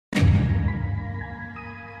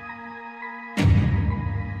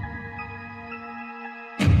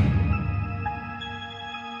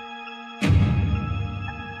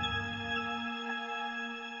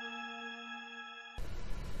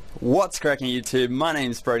What's cracking YouTube? My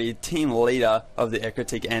name's Brodie, team leader of the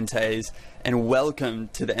Ecruteak Enteis, and welcome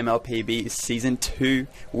to the MLPB Season 2,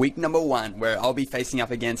 Week Number 1, where I'll be facing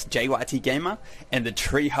up against JayYTGamer and the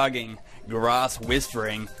tree-hugging,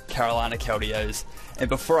 grass-whispering Keldeos. And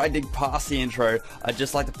before I dig past the intro, I'd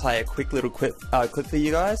just like to play a quick little clip for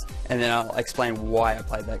you guys, and then I'll explain why I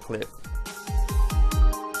played that clip.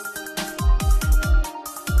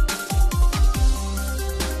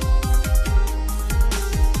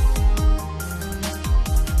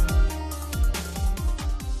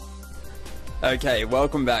 Okay,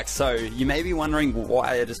 welcome back. So, you may be wondering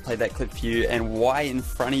why I just played that clip for you and why in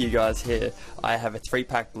front of you guys here I have a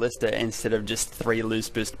 3-pack blister instead of just 3 loose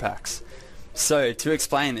booster packs. So, to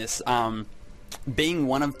explain this, being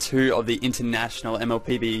one of 2 of the international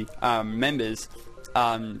MLPB members,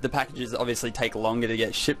 the packages obviously take longer to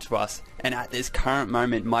get shipped to us, and at this current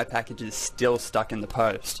moment my package is still stuck in the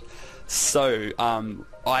post. So,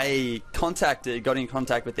 I got in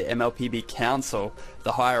contact with the MLPB Council,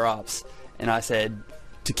 the higher-ups, and I said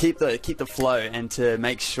to keep the flow and to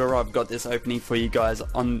make sure I've got this opening for you guys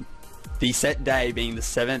on the set day being the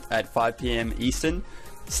 7th at 5 PM Eastern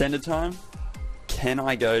Standard Time, can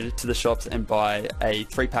I go to the shops and buy a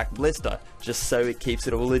 3-pack blister just so it keeps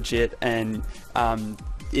it all legit, and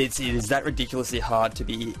it is that ridiculously hard to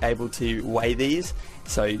be able to weigh these,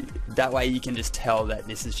 so that way you can just tell that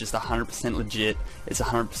this is just 100% legit, it's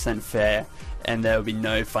 100% fair, and there will be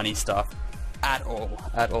no funny stuff at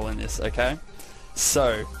all in this, okay?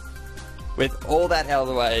 So, with all that out of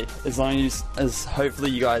the way, as long as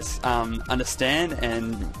hopefully you guys understand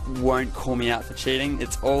and won't call me out for cheating,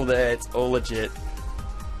 it's all there, it's all legit.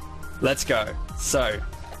 Let's go. So,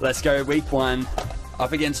 let's go week 1,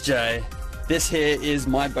 up against Jay. This here is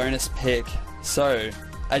my bonus pick. So,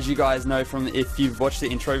 as you guys know from, if you've watched the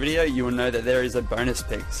intro video, you will know that there is a bonus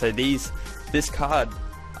pick. So this card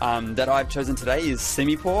that I've chosen today is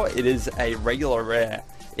Simipour. It is a regular rare.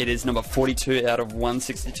 It is number 42 out of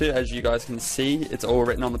 162, as you guys can see. It's all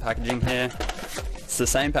written on the packaging here. It's the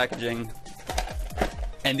same packaging.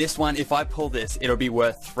 And this one, if I pull this, it'll be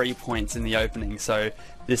worth 3 points in the opening. So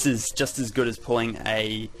this is just as good as pulling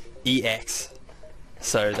a EX.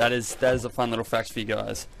 So that is a fun little fact for you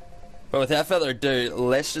guys. But without further ado,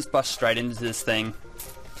 let's just bust straight into this thing.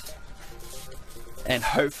 And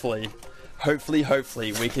hopefully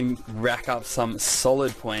we can rack up some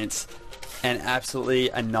solid points and absolutely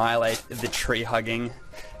annihilate the tree-hugging,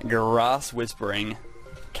 grass-whispering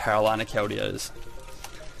Keldeos.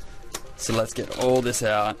 So let's get all this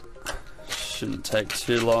out. Shouldn't take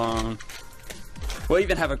too long. We'll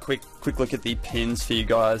even have a quick look at the pins for you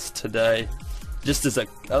guys today, just as a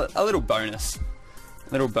little bonus.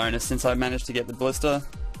 Little bonus since I managed to get the blister.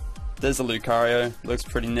 There's a Lucario, looks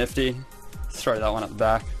pretty nifty. Let's throw that one at the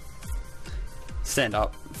back. Stand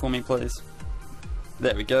up for me, please.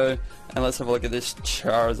 There we go. And let's have a look at this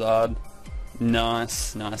Charizard.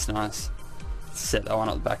 Nice. Set that one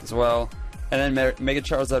up the back as well. And then Mega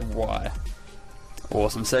Charizard Y.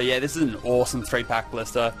 Awesome. So yeah, this is an awesome 3-pack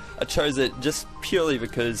blister. I chose it just purely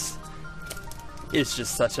because it's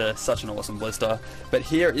just such an awesome blister. But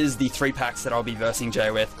here is the 3 packs that I'll be versing Jay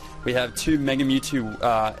with. We have 2 Mega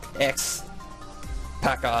Mewtwo X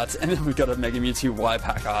pack arts, and then we've got a Mega Mewtwo Y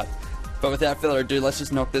pack art. But without further ado, let's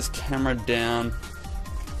just knock this camera down,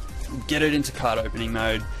 get it into card opening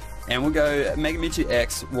mode, and we'll go Mega Mewtwo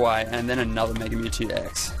X, Y, and then another Mega Mewtwo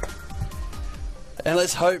X. And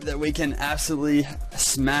let's hope that we can absolutely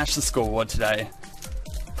smash the scoreboard today,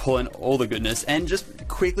 pulling all the goodness. And just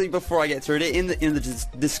quickly before I get through it, in the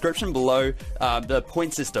description below, the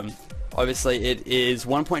point system. Obviously, it is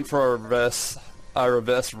 1 point for a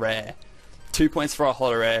reverse rare, 2 points for a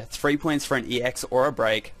holo rare, 3 points for an EX or a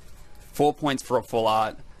break, 4 points for a full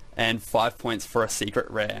art, and 5 points for a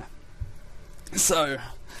secret rare. So,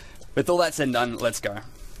 with all that said and done, let's go.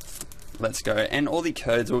 Let's go. And all the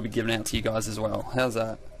codes will be given out to you guys as well. How's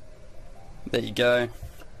that? There you go.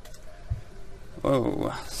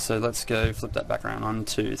 Oh, so let's go flip that back around. 1,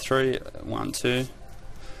 2, 3. 1, 2.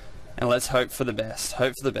 And let's hope for the best.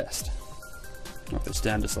 Hope for the best. Knock this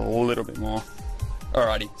down just a little bit more.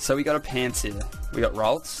 Alrighty, so we got a Pants here. We got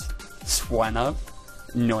Ralts, Swinub,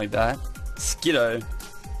 Noibat, Skiddo,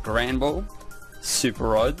 Granbull, Super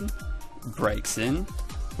Rod, Breaks In.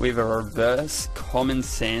 We have a reverse common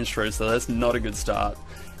Sandshrew, so that's not a good start.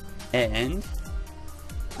 And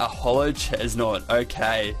a holo Chesnaught.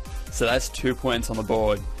 Okay, so that's 2 points on the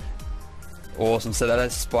board. Awesome, so that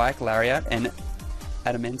has Spike, Lariat, and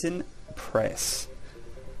Adamantine Press.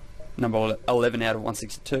 Number 11 out of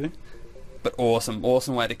 162. But awesome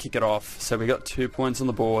way to kick it off. So we got 2 points on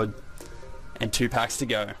the board and 2 packs to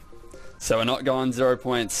go. So we're not going 0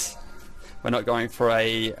 points. We're not going for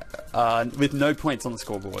a with no points on the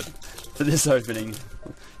scoreboard for this opening.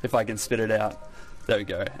 If I can spit it out. There we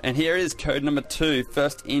go. And here is code number 2.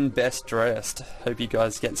 First in, best dressed. Hope you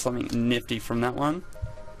guys get something nifty from that one.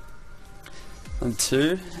 And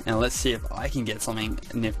 2. And let's see if I can get something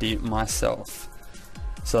nifty myself.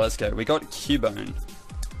 So let's go. We got Cubone.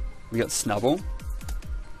 We got Snubble.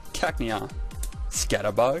 Cacnea.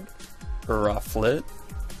 Scatterbug. Rufflet.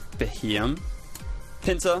 Behemoth.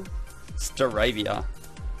 Pinsir. Staravia.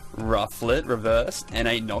 Rufflet reverse and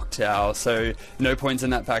a Noctowl. So no points in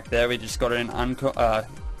that pack there. We just got an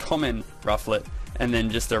common Rufflet and then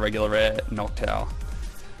just a regular rare Noctowl.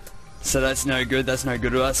 So that's no good. That's no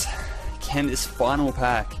good to us. Can this final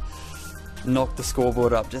pack knock the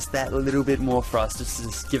scoreboard up just that little bit more for us?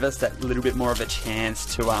 Just give us that little bit more of a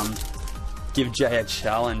chance to give Jay a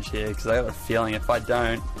challenge here, because I got a feeling if I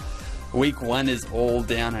don't, week 1 is all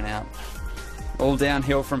down and out. All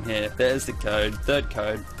downhill from here. There's the code. Third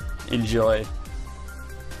code. Enjoy.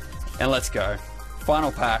 And let's go.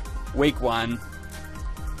 Final pack. Week 1.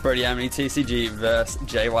 Brodie-Amity TCG versus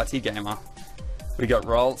JayYTGamer. We got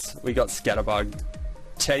Rolls. We got Scatterbug.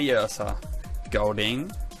 Teddiursa.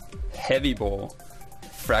 Golding. Heavy Ball.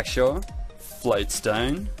 Fracture.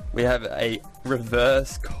 Floatstone. We have a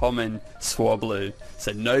reverse common Swablu.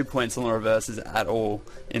 So no points on the reverses at all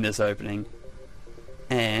in this opening.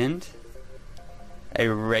 And a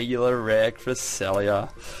regular rare Cresselia.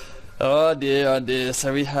 Oh dear, oh dear.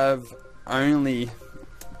 So we have only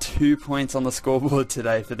 2 points on the scoreboard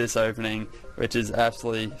today for this opening, which is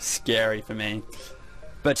absolutely scary for me.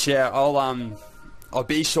 But yeah, I'll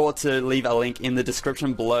be sure to leave a link in the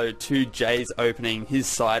description below to Jay's opening, his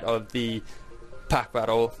side of the pack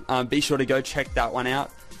battle. Be sure to go check that one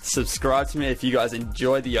out. Subscribe to me if you guys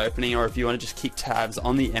enjoyed the opening, or if you want to just keep tabs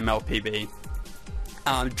on the MLPB.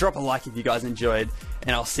 Drop a like if you guys enjoyed,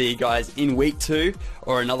 and I'll see you guys in week 2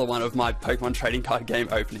 or another one of my Pokemon trading card game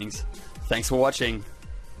openings. Thanks for watching,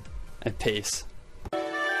 and peace.